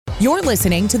You're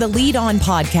listening to the Lead On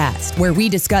podcast, where we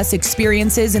discuss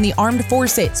experiences in the armed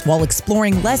forces while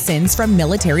exploring lessons from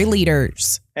military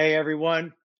leaders. Hey,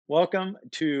 everyone. Welcome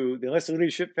to the Enlisted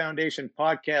Leadership Foundation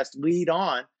podcast, Lead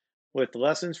On, with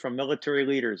lessons from military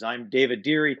leaders. I'm David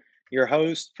Deary, your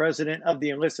host, president of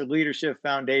the Enlisted Leadership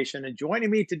Foundation. And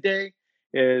joining me today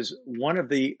is one of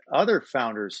the other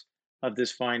founders of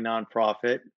this fine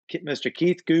nonprofit, Mr.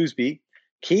 Keith Gooseby.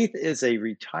 Keith is a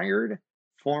retired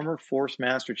former Force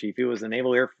Master Chief. He was the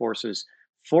Naval Air Force's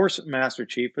Force Master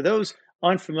Chief. For those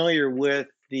unfamiliar with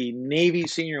the Navy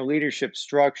senior leadership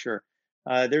structure,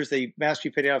 there's the Master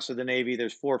Chief Petty Officer of the Navy,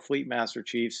 there's 4 Fleet Master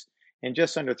Chiefs, and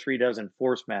just under 3 dozen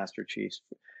Force Master Chiefs.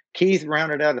 Keith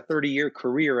rounded out a 30-year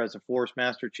career as a Force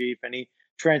Master Chief, and he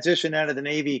transitioned out of the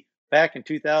Navy back in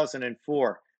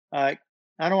 2004. I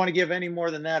don't want to give any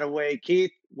more than that away.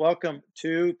 Keith, welcome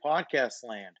to Podcast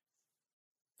Land.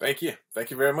 Thank you.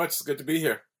 Thank you very much. It's good to be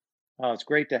here. Oh, it's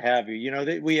great to have you. You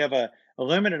know, we have a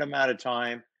limited amount of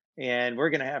time, and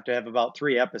we're going to have about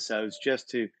 3 episodes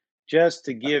just to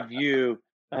give you,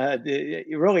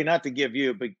 really not to give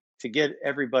you, but to get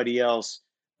everybody else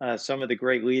some of the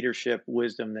great leadership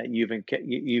wisdom that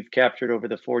you've captured over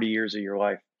the 40 years of your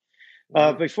life.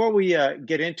 Before we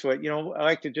get into it, I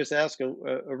like to just ask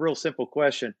a real simple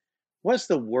question. What's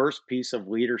the worst piece of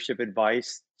leadership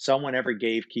advice someone ever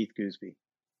gave Keith Gooseby?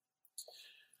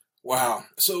 Wow.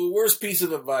 So worst piece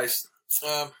of advice.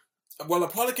 Well, I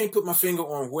probably can't put my finger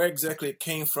on where exactly it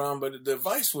came from, but the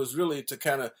advice was really to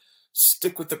kind of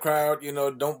stick with the crowd,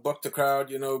 don't buck the crowd,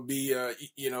 be,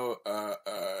 you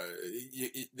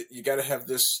got to have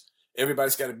this,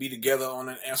 everybody's got to be together on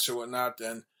an answer or whatnot.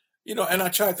 And, and I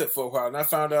tried that for a while, and I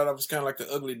found out I was kind of like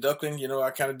the ugly duckling,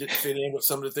 I kind of didn't fit in with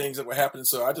some of the things that were happening.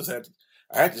 So I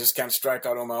had to just kind of strike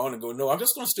out on my own and go, no, I'm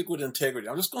just going to stick with integrity.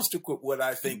 I'm just going to stick with what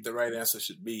I think the right answer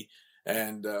should be.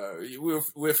 And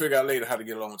we'll figure out later how to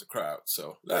get along with the crowd.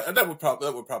 So that would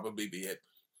probably be it.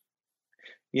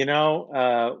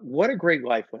 What a great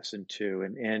life lesson too.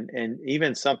 And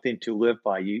even something to live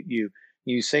by.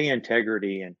 You say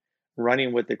integrity and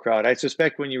running with the crowd. I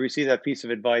suspect when you receive that piece of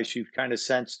advice, you've kind of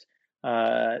sensed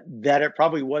that it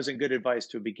probably wasn't good advice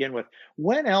to begin with.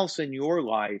 When else in your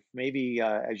life, maybe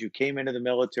as you came into the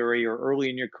military or early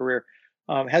in your career,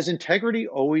 has integrity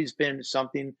always been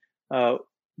something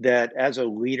that as a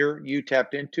leader you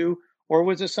tapped into, or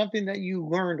was it something that you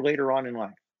learned later on in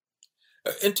life?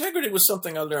 Integrity was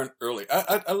something I learned early.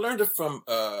 I learned it from,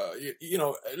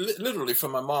 literally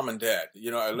from my mom and dad.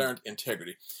 I learned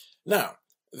integrity. Now,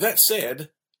 that said,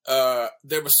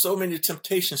 there were so many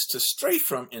temptations to stray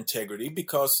from integrity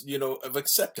because, of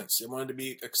acceptance. I wanted to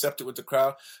be accepted with the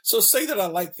crowd. So say that I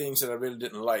like things that I really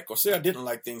didn't like, or say I didn't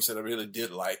like things that I really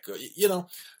did like,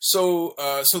 So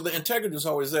the integrity was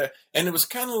always there. And it was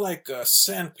kind of like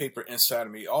sandpaper inside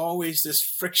of me, always this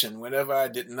friction whenever I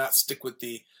did not stick with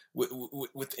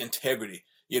with integrity.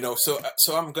 So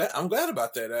I'm glad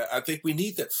about that. I think we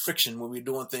need that friction when we're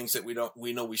doing things that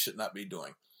we know we should not be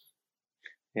doing.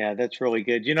 Yeah, that's really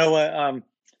good. You know what?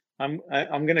 I'm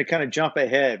going to kind of jump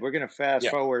ahead. We're going to fast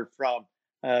forward from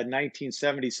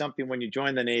 1970 something when you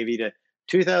joined the Navy to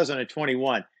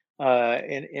 2021,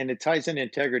 and it ties in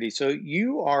integrity. So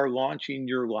you are launching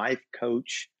your life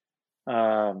coach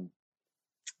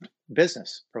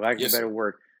business, for lack of a better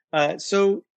word.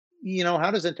 So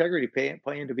how does integrity play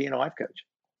into being a life coach?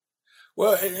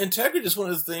 Well, integrity is one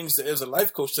of the things that as a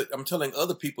life coach that I'm telling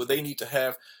other people they need to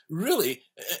have really,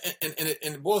 and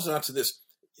it boils down to this.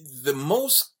 The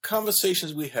most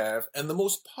conversations we have and the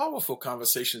most powerful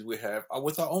conversations we have are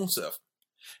with our own self.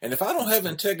 And if I don't have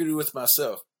integrity with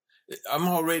myself, I'm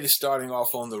already starting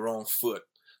off on the wrong foot.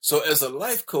 So as a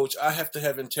life coach, I have to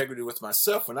have integrity with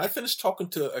myself. When I finish talking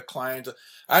to a client,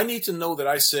 I need to know that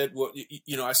I said what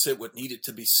needed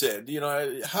to be said.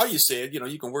 How you say it,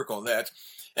 you can work on that.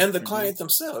 And the client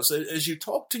themselves, as you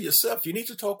talk to yourself, you need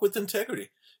to talk with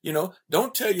integrity.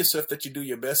 Don't tell yourself that you do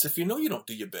your best if you know you don't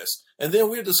do your best. And then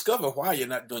we'll discover why you're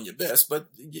not doing your best. But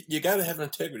you got to have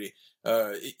integrity,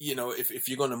 if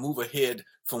you're going to move ahead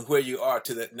from where you are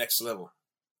to that next level.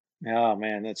 Oh,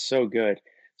 man, that's so good.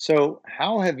 So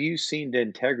how have you seen the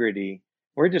integrity?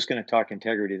 We're just going to talk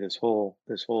integrity this whole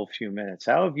few minutes.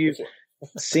 How have you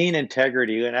seen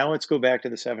integrity? And now let's go back to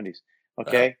the 70s.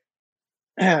 Okay.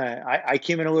 I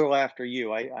came in a little after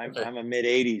you. I'm a mid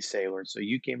 80s sailor. So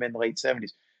you came in the late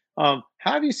 70s. How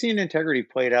have you seen integrity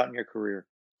played out in your career?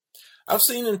 I've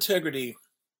seen integrity.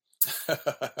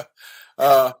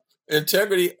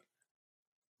 Integrity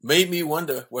made me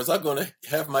wonder, was I going to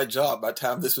have my job by the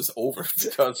time this was over?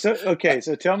 So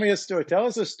tell me a story. Tell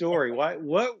us a story. Why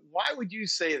would you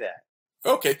say that?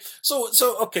 Okay,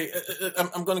 okay,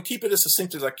 I'm going to keep it as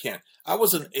succinct as I can. I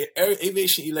was an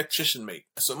aviation electrician mate,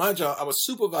 so my job, I was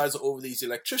supervisor over these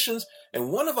electricians,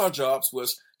 and one of our jobs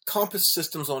was compass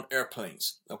systems on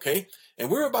airplanes. Okay,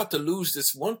 and we were about to lose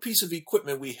this one piece of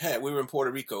equipment we had. We were in Puerto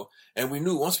Rico, and we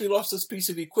knew once we lost this piece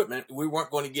of equipment, we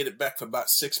weren't going to get it back for about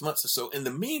 6 months or so. In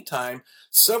the meantime,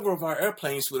 several of our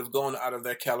airplanes would have gone out of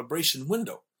their calibration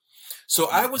window. So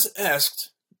I was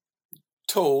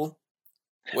told,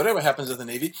 whatever happens in the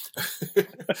Navy, I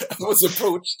was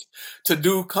approached to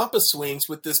do compass swings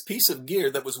with this piece of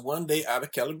gear that was one day out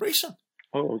of calibration.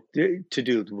 Oh, to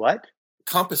do what?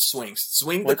 Compass swings.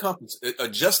 Swing the compass.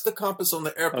 Adjust the compass on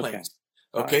the airplanes.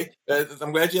 Okay.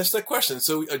 I'm glad you asked that question.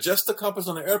 So adjust the compass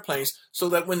on the airplanes so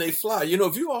that when they fly,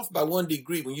 if you're off by 1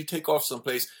 degree, when you take off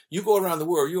someplace, you go around the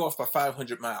world, you're off by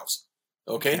 500 miles.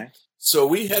 Okay. So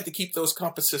we had to keep those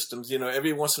compass systems,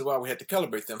 every once in a while we had to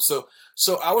calibrate them. So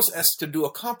I was asked to do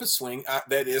a compass swing,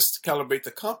 that is to calibrate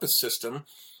the compass system,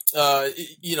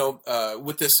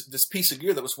 with this piece of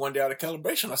gear that was one day out of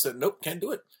calibration. I said, nope, can't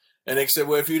do it. And they said,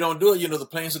 well, if you don't do it, the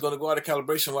planes are going to go out of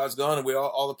calibration while it's gone, and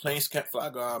all the planes can't fly. I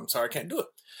go, I'm sorry, I can't do it.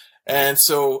 And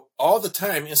so all the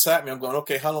time inside me, I'm going,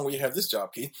 okay, how long will you have this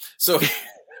job, Keith? So,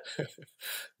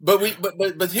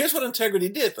 but here's what integrity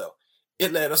did, though.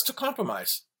 It led us to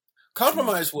compromise.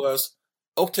 Compromise was,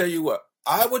 I'll tell you what,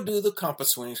 I would do the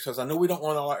compass swings because I know we don't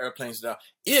want all our airplanes down.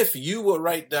 If you will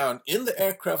write down in the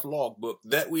aircraft logbook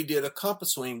that we did a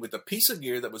compass swing with a piece of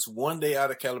gear that was one day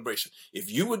out of calibration,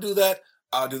 if you would do that,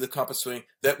 I'll do the compass swing.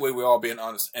 That way we're all being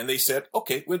honest. And they said,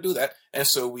 okay, we'll do that. And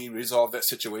so we resolved that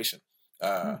situation.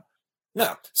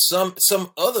 Now,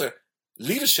 some other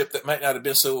leadership that might not have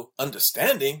been so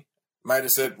understanding might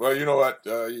have said, well, you know what,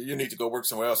 you need to go work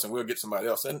somewhere else and we'll get somebody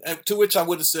else. And to which I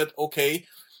would have said, okay,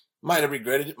 might have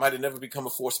regretted it, might have never become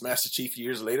a Force Master Chief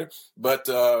years later. But,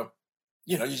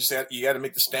 you got to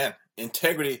make the stand.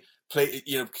 Integrity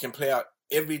can play out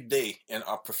every day in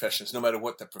our professions, no matter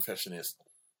what the profession is.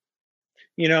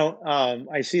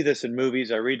 I see this in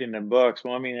movies, I read it in books.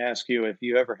 Well, let me ask you if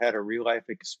you ever had a real life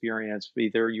experience,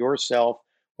 either yourself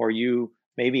or you,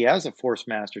 maybe as a Force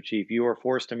Master Chief, you were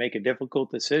forced to make a difficult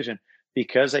decision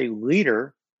because a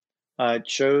leader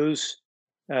chose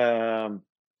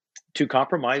to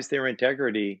compromise their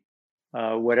integrity,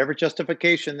 whatever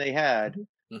justification they had,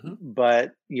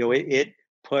 but it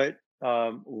put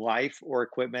life or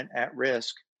equipment at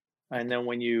risk. And then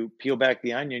when you peel back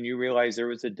the onion, you realize there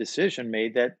was a decision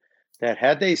made that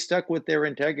had they stuck with their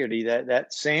integrity,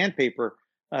 that sandpaper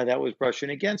that was brushing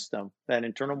against them, that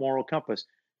internal moral compass,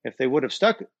 if they would have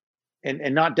stuck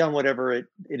and not done whatever it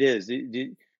is,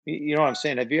 you know what I'm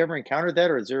saying? Have you ever encountered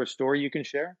that, or is there a story you can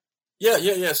share?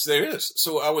 Yes, there is.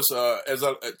 So I was,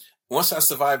 once I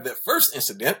survived that first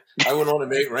incident, I went on to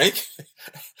make rank.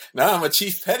 Now I'm a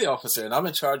chief petty officer, and I'm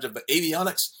in charge of the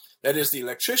avionics. That is the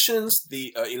electricians,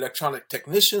 the electronic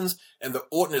technicians, and the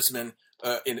ordnancemen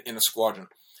in a squadron.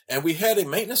 And we had a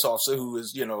maintenance officer who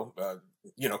was,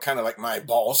 kind of like my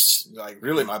boss, like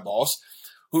really my boss,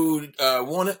 who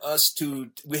wanted us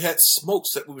to. We had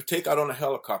smokes that we would take out on a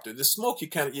helicopter. The smoke, you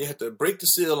have to break the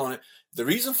seal on it. The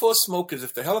reason for a smoke is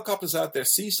if the helicopter's out there,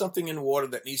 see something in the water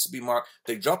that needs to be marked,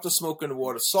 they drop the smoke in the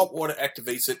water, salt water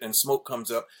activates it, and smoke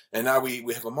comes up, and now we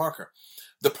have a marker.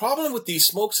 The problem with these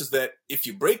smokes is that if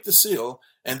you break the seal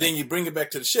and then you bring it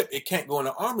back to the ship, it can't go in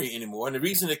the armory anymore. And the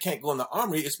reason it can't go in the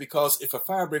armory is because if a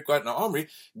fire breaks out in the armory,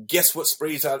 guess what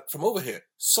sprays out from overhead?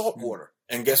 Salt water.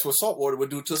 And guess what salt water would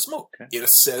do to the smoke? It'll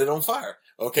set it on fire.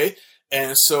 Okay.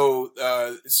 And so,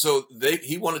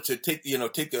 he wanted to take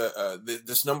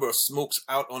this number of smokes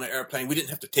out on the airplane. We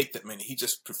didn't have to take that many. He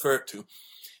just preferred to.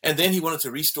 And then he wanted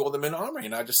to restore them in the armory.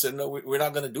 And I just said, no, we're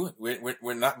not going to do it.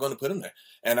 We're not going to put them there.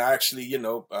 And I actually,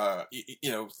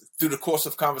 through the course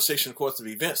of conversation, course of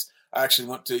events, I actually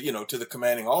went to, to the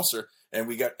commanding officer, and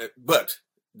we got, but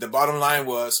the bottom line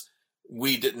was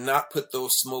we did not put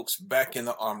those smokes back in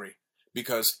the armory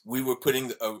because we were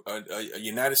putting a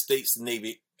United States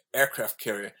Navy aircraft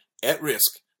carrier at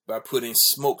risk by putting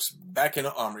smokes back in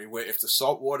the armory, where if the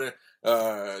saltwater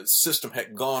system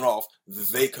had gone off,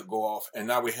 they could go off. And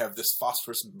now we have this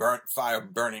phosphorus fire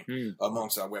burning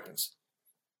amongst our weapons.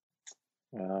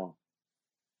 Wow.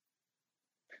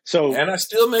 So, and I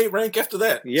still made rank after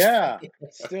that. Yeah,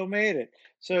 still made it.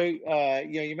 So,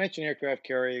 you mentioned aircraft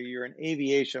carrier. You're an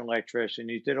aviation electrician.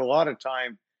 You did a lot of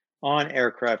time on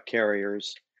aircraft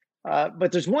carriers.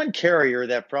 But there's one carrier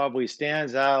that probably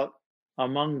stands out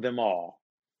among them all.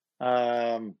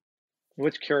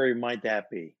 Which carrier might that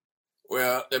be?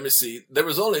 Well, let me see. There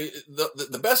was only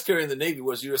the best carrier in the Navy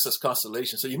was USS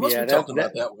Constellation. So you must be talking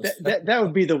about that one. That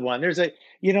would be the one.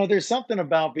 There's something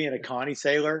about being a Connie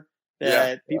sailor Yeah.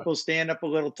 that people stand up a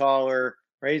little taller,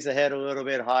 raise the head a little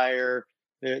bit higher,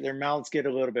 their mouths get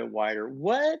a little bit wider.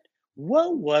 What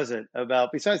was it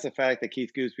about, besides the fact that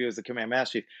Keith Gooseby was the command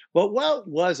master chief, but what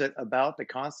was it about the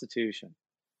Constitution,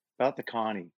 about the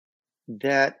Connie,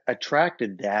 that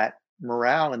attracted that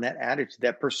morale and that attitude,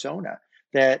 that persona?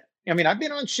 That, I mean, I've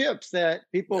been on ships that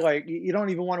people Yeah. like, you don't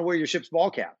even want to wear your ship's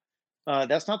ball cap.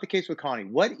 That's not the case with Connie.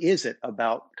 What is it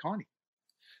about Connie?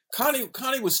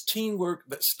 Connie was teamwork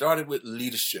that started with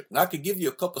leadership. And I could give you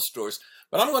a couple of stories,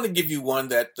 but I'm going to give you one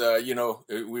that,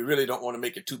 we really don't want to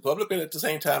make it too public, but at the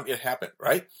same time, it happened,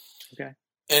 right? Okay.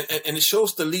 And it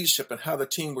shows the leadership and how the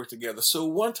team worked together. So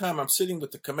one time I'm sitting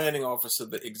with the commanding officer,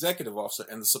 the executive officer,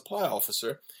 and the supply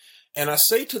officer. And I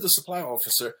say to the supply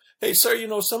officer, "Hey, sir,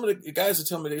 some of the guys are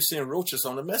telling me they're seeing roaches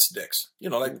on the mess decks,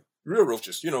 like real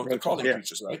roaches, the crawling yeah.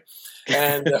 creatures, right?"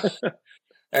 And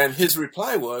and his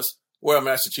reply was, "Well,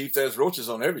 Master Chief, there's roaches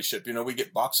on every ship. We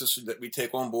get boxes that we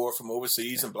take on board from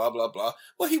overseas and blah, blah, blah."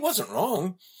 Well, he wasn't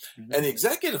wrong. Mhm. And the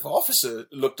executive officer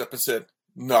looked up and said,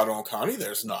 "Not on Connie,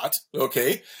 there's not."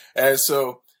 Okay. And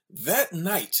so that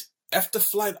night, after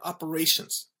flight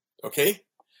operations, okay,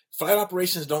 flight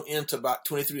operations don't end to about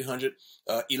 2300,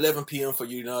 11 p.m. for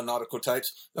you nautical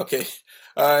types. Okay.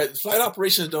 Flight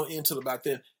operations don't end till about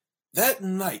then. That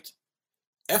night,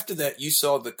 after that, you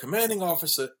saw the commanding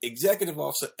officer, executive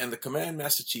officer, and the command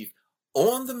master chief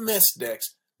on the mess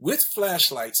decks with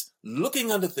flashlights,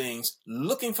 looking under things,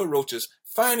 looking for roaches,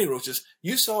 finding roaches.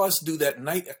 You saw us do that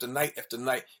night after night after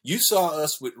night. You saw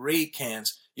us with raid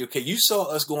cans. Okay, you saw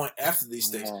us going after these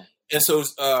things. Wow. And so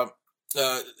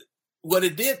what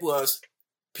it did was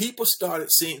people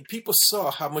saw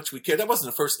how much we cared. That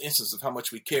wasn't the first instance of how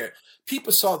much we cared.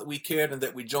 People saw that we cared and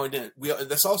that we joined in.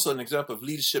 That's also an example of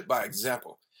leadership by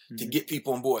example, to get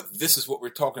people on board. This is what we're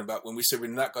talking about when we say we're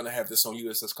not going to have this on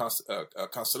USS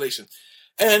Constellation.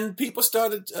 And people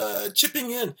started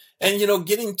chipping in and,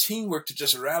 getting teamwork to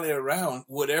just rally around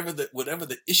whatever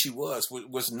the issue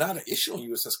was not an issue on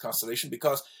USS Constellation,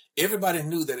 because everybody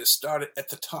knew that it started at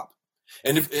the top.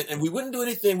 And we wouldn't do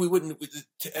anything,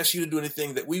 to ask you to do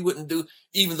anything that we wouldn't do,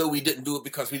 even though we didn't do it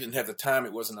because we didn't have the time,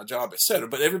 it wasn't our job, etc.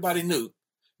 But everybody knew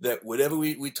that whatever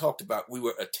we talked about, we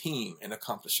were a team in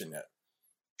accomplishing that.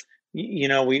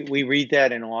 We read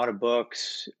that in a lot of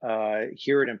books,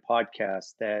 hear it in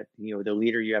podcasts, that, the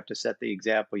leader, you have to set the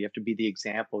example. You have to be the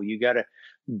example. You got to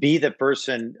be the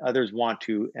person others want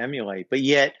to emulate. But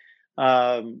yet,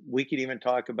 we could even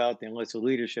talk about the Enlisted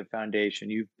Leadership Foundation.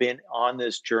 You've been on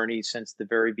this journey since the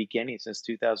very beginning, since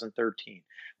 2013,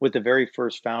 with the very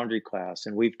first Foundry class.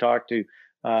 And we've talked to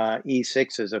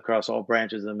E6s across all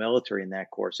branches of the military in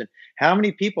that course. And how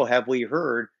many people have we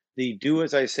heard the "do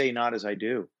as I say, not as I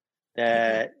do"?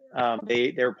 That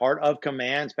they're part of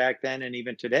commands back then and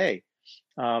even today.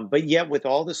 But yet, with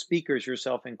all the speakers,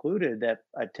 yourself included, that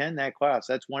attend that class,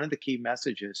 that's one of the key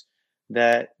messages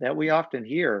that we often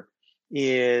hear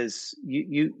is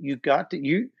you got to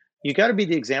be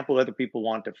the example other people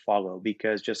want to follow,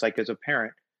 because just like as a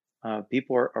parent,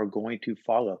 people are going to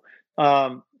follow.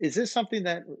 Is this something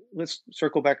that, let's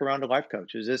circle back around to life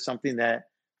coach? Is this something that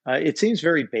it seems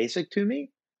very basic to me,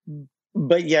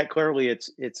 but yet clearly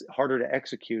it's harder to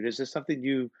execute? Is this something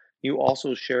you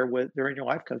also share with during your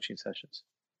life coaching sessions?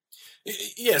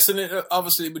 Yes, and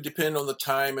obviously it would depend on the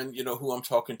time and who I'm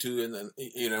talking to, and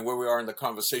then where we are in the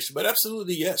conversation. But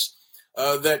absolutely, yes,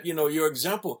 that your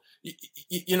example.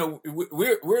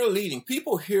 We're leading.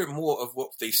 People hear more of what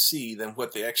they see than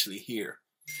what they actually hear.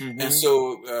 Mm-hmm. And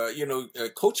so,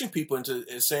 coaching people into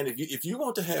saying if you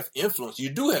want to have influence, you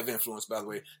do have influence. By the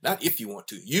way, not if you want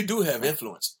to, you do have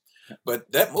influence.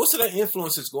 But that most of that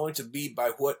influence is going to be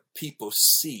by what people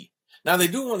see. Now, they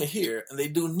do want to hear, and they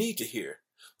do need to hear.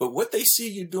 But what they see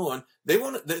you doing, they're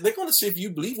going to see if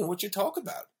you believe in what you talk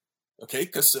about. Okay,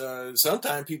 because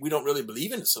sometimes we don't really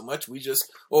believe in it so much. We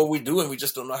do, and we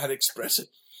just don't know how to express it.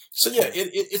 So yeah,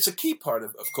 it's a key part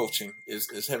of coaching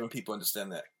is having people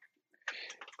understand that.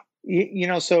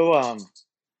 So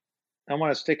I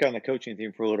want to stick on the coaching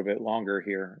theme for a little bit longer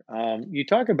here. You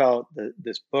talk about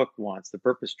this book once, The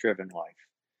Purpose-Driven Life,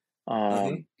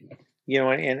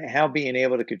 and how being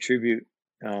able to contribute.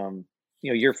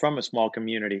 You're from a small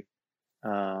community,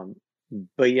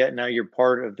 but yet now you're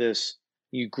part of this.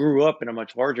 You grew up in a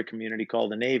much larger community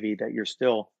called the Navy that you're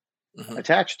still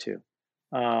attached to.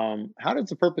 How does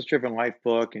the Purpose-Driven Life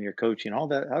book and your coaching, all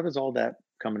that, how does all that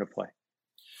come into play?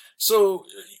 So,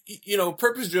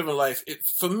 purpose-driven life,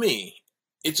 for me,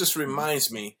 it just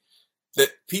reminds me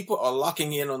that people are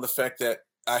locking in on the fact that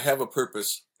I have a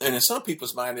purpose. And in some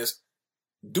people's mind is,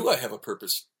 do I have a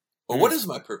purpose? Or what is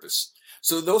my purpose?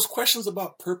 So those questions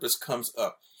about purpose comes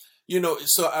up.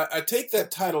 So I take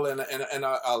that title and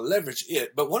I'll leverage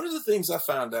it. But one of the things I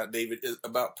found out, David, is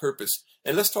about purpose.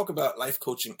 And let's talk about life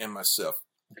coaching and myself.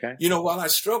 Okay. While I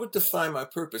struggled to find my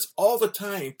purpose, all the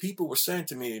time people were saying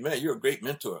to me, man, you're a great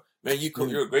mentor. Man,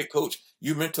 you're a great coach.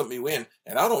 You mentored me when,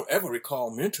 and I don't ever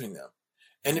recall mentoring them.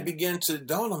 And it began to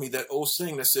dawn on me, that old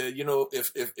saying that said,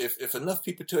 if enough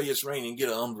people tell you it's raining, get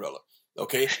an umbrella.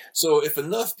 Okay. So if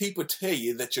enough people tell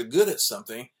you that you're good at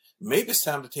something, maybe it's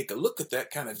time to take a look at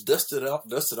that, kind of dust it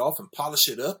off and polish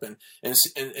it up and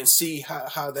see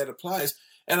how that applies.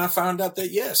 And I found out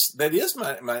that, yes, that is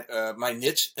my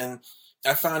niche. And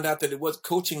I found out that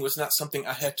coaching was not something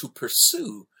I had to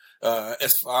pursue.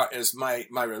 As far as my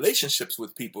relationships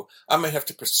with people, I may have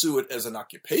to pursue it as an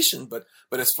occupation, but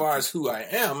as far as who I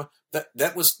am,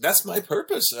 that's my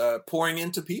purpose. Pouring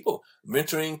into people,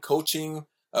 mentoring, coaching.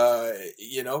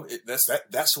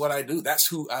 That's what I do. That's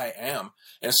who I am.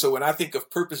 And so when I think of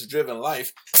purpose-driven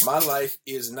life, my life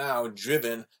is now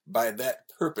driven by that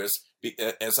purpose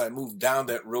as I move down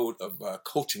that road of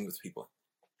coaching with people.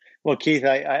 Well, Keith,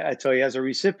 I tell you, as a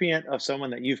recipient of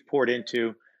someone that you've poured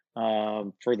into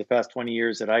for the past 20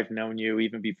 years that I've known you,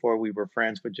 even before we were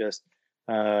friends, but just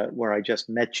where I just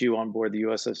met you on board the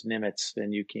USS Nimitz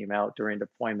and you came out during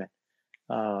deployment.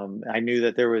 I knew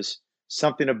that there was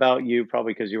something about you,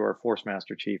 probably because you were a Force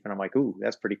Master Chief. And I'm like, ooh,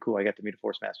 that's pretty cool. I got to meet a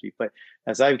Force Master Chief. But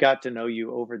as I've got to know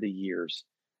you over the years,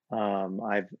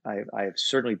 I've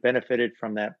certainly benefited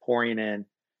from that pouring in,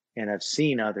 and I've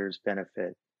seen others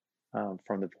benefit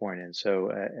from the pouring in.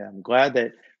 So I'm glad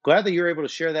that you're able to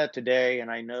share that today. And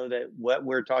I know that what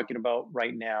we're talking about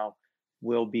right now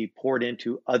will be poured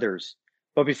into others.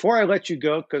 But before I let you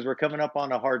go, because we're coming up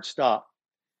on a hard stop,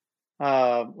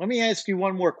 let me ask you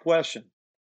one more question.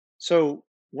 So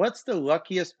what's the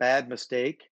luckiest bad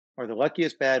mistake or the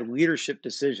luckiest bad leadership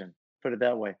decision? Put it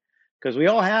that way, because we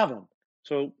all have them.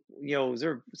 So, is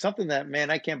there something that,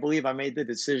 man, I can't believe I made the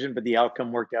decision, but the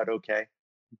outcome worked out okay?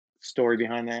 Story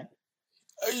behind that?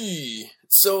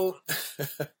 So,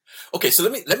 okay, so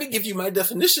let me give you my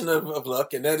definition of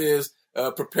luck, and that is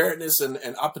preparedness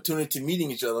and opportunity meeting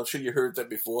each other. I'm sure you heard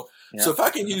that before. Yeah. So if I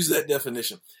can use that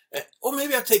definition, or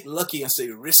maybe I take lucky and say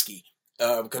risky,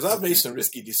 because I've made some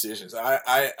risky decisions. I've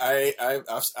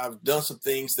done some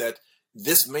things that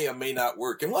this may or may not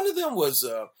work, and one of them was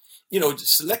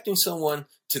selecting someone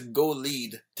to go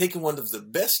lead, taking one of the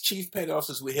best chief petty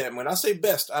officers we had. And when I say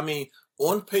best, I mean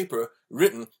on paper,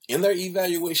 written in their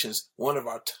evaluations, one of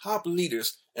our top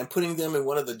leaders, and putting them in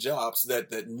one of the jobs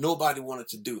that nobody wanted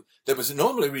to do, that was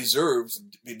normally reserved,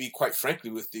 to be quite frankly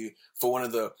with you, for one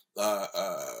of the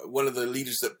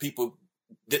leaders that people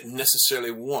didn't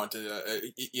necessarily wanted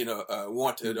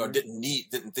or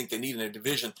didn't think they needed in their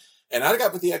division. And I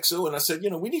got with the XO and I said,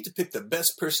 we need to pick the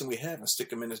best person we have and stick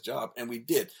them in this job. And we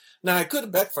did. Now, it could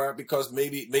have backfired because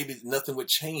maybe nothing would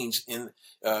change in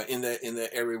the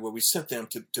area where we sent them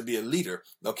to be a leader.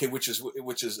 Okay, which is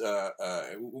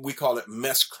we call it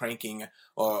mess cranking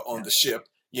on the ship,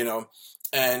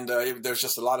 and there's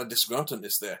just a lot of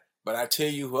disgruntledness there. But I tell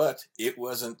you what, it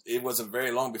wasn't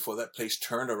very long before that place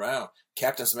turned around.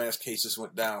 Captain's mass cases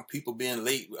went down. People being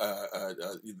late,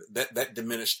 that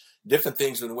diminished. Different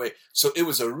things went away. So it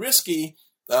was a risky.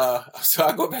 So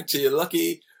I go back to your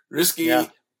lucky, risky,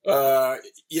 and it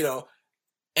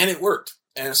worked.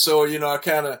 And so I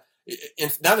kind of,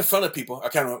 not in front of people, I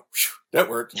kind of went, that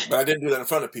worked. But I didn't do that in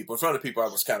front of people. In front of people, I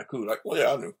was kind of cool. Like, well,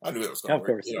 yeah, I knew that was going to work. Of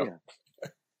course, yeah.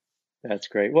 That's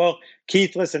great. Well,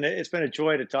 Keith, listen, it's been a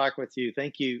joy to talk with you.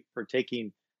 Thank you for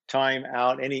taking time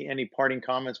out. Any parting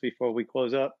comments before we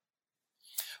close up?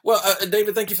 Well,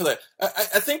 David, thank you for that.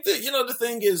 I think that, the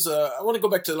thing is, I want to go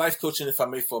back to life coaching, if I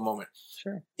may, for a moment.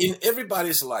 Sure. In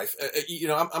everybody's life,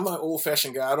 I'm an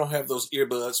old-fashioned guy. I don't have those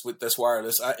earbuds that's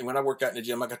wireless. When I work out in the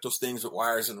gym, I got those things with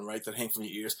wires in them, right, that hang from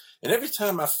your ears. And every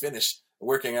time I finish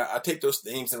working out, I take those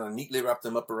things and I neatly wrap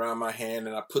them up around my hand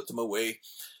and I put them away.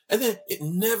 And then it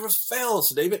never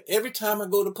fails, David. Every time I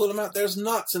go to pull them out, there's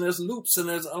knots and there's loops and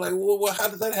I'm like, well, how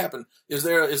did that happen? Is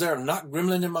there a knot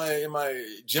gremlin in my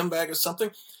gym bag or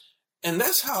something? And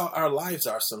that's how our lives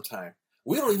are sometimes.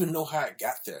 We don't even know how it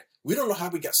got there. We don't know how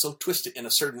we got so twisted in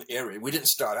a certain area. We didn't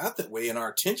start out that way and our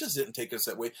intentions didn't take us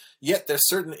that way. Yet there's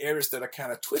certain areas that are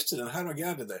kind of twisted. And how do I get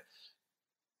out of there?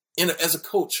 As a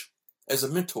coach, as a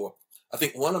mentor, I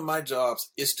think one of my jobs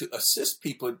is to assist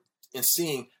people in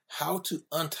seeing how to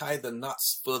untie the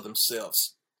knots for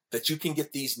themselves, that you can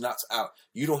get these knots out.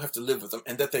 You don't have to live with them,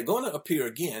 and that they're going to appear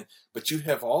again, but you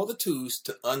have all the tools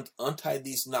to untie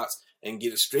these knots and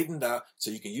get it straightened out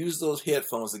so you can use those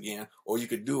headphones again, or you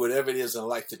could do whatever it is in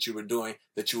life that you were doing,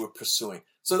 that you were pursuing.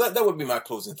 So that would be my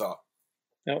closing thought.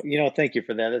 No, thank you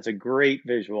for that. That's a great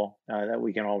visual that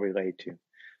we can all relate to.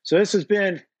 So this has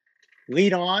been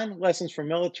Lead On, Lessons from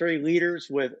Military Leaders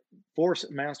with Force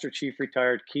Master Chief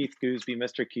Retired Keith Gooseby,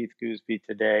 Mr. Keith Gooseby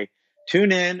today.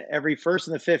 Tune in every 1st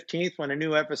and the 15th when a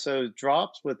new episode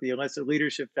drops with the Enlisted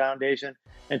Leadership Foundation.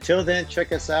 Until then,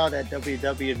 check us out at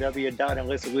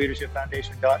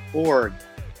www.enlistedleadershipfoundation.org.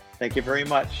 Thank you very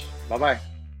much. Bye-bye.